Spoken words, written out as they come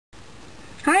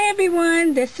Hi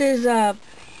everyone, this is a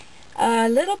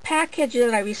little package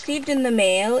that I received in the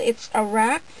mail. It's a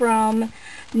rack from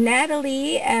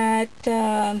Natalie at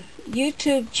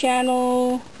YouTube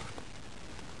channel.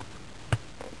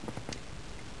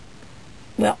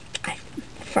 Well, I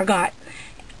forgot.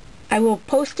 I will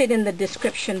post it in the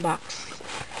description box.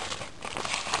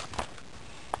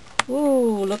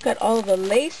 Ooh, look at all the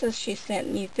laces she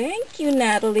sent me. Thank you,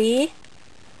 Natalie.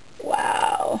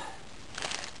 Wow.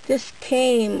 This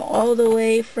came all the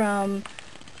way from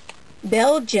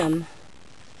Belgium.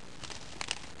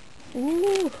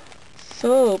 Ooh,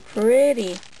 so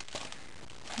pretty.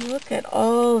 Look at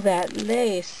all that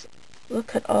lace.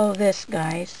 Look at all this,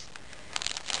 guys.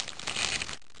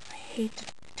 I hate to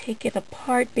take it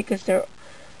apart because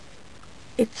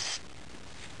it's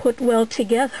put well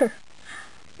together.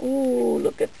 Ooh,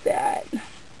 look at that.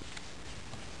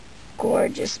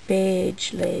 Gorgeous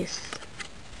beige lace.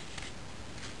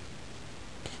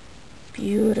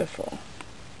 Beautiful.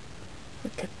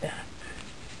 Look at that.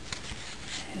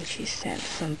 And she sent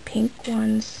some pink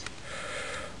ones.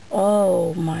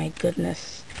 Oh my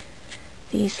goodness.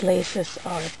 These laces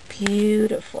are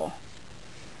beautiful.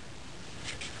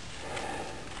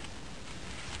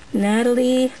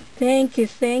 Natalie, thank you,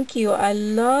 thank you. I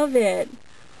love it.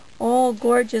 All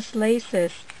gorgeous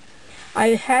laces. I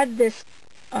had this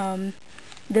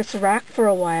rack for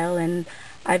a while, and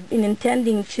I've been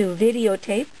intending to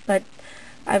videotape, but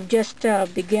I've just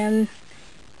begun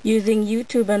using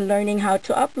YouTube and learning how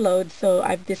to upload, so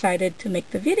I've decided to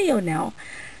make the video now.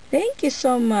 Thank you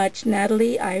so much,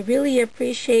 Natalie. I really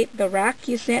appreciate the rack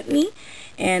you sent me,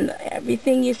 and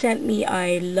everything you sent me.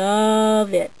 I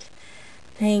love it.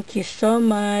 Thank you so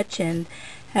much, and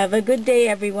have a good day,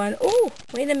 everyone. Oh,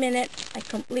 wait a minute. I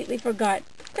completely forgot.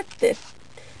 Look at this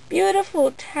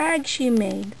beautiful tag she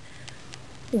made.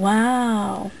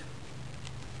 Wow.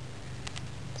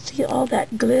 See all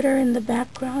that glitter in the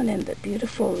background and the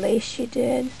beautiful lace she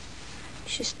did.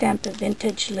 She stamped a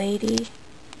vintage lady.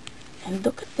 And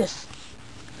look at this.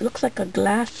 It looks like a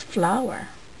glass flower.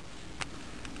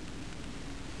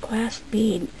 Glass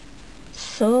bead.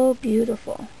 So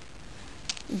beautiful.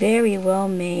 Very well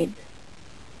made.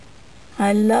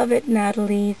 I love it,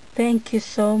 Natalie. Thank you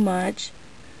so much.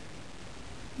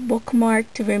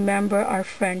 Bookmark to remember our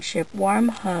friendship. Warm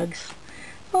hugs.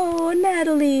 Oh,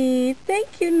 Natalie.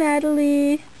 Thank you,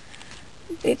 Natalie.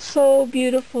 It's so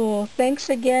beautiful. Thanks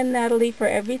again, Natalie, for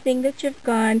everything that you've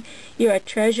done. You're a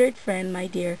treasured friend, my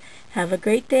dear. Have a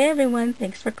great day, everyone.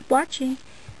 Thanks for watching.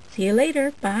 See you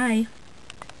later. Bye.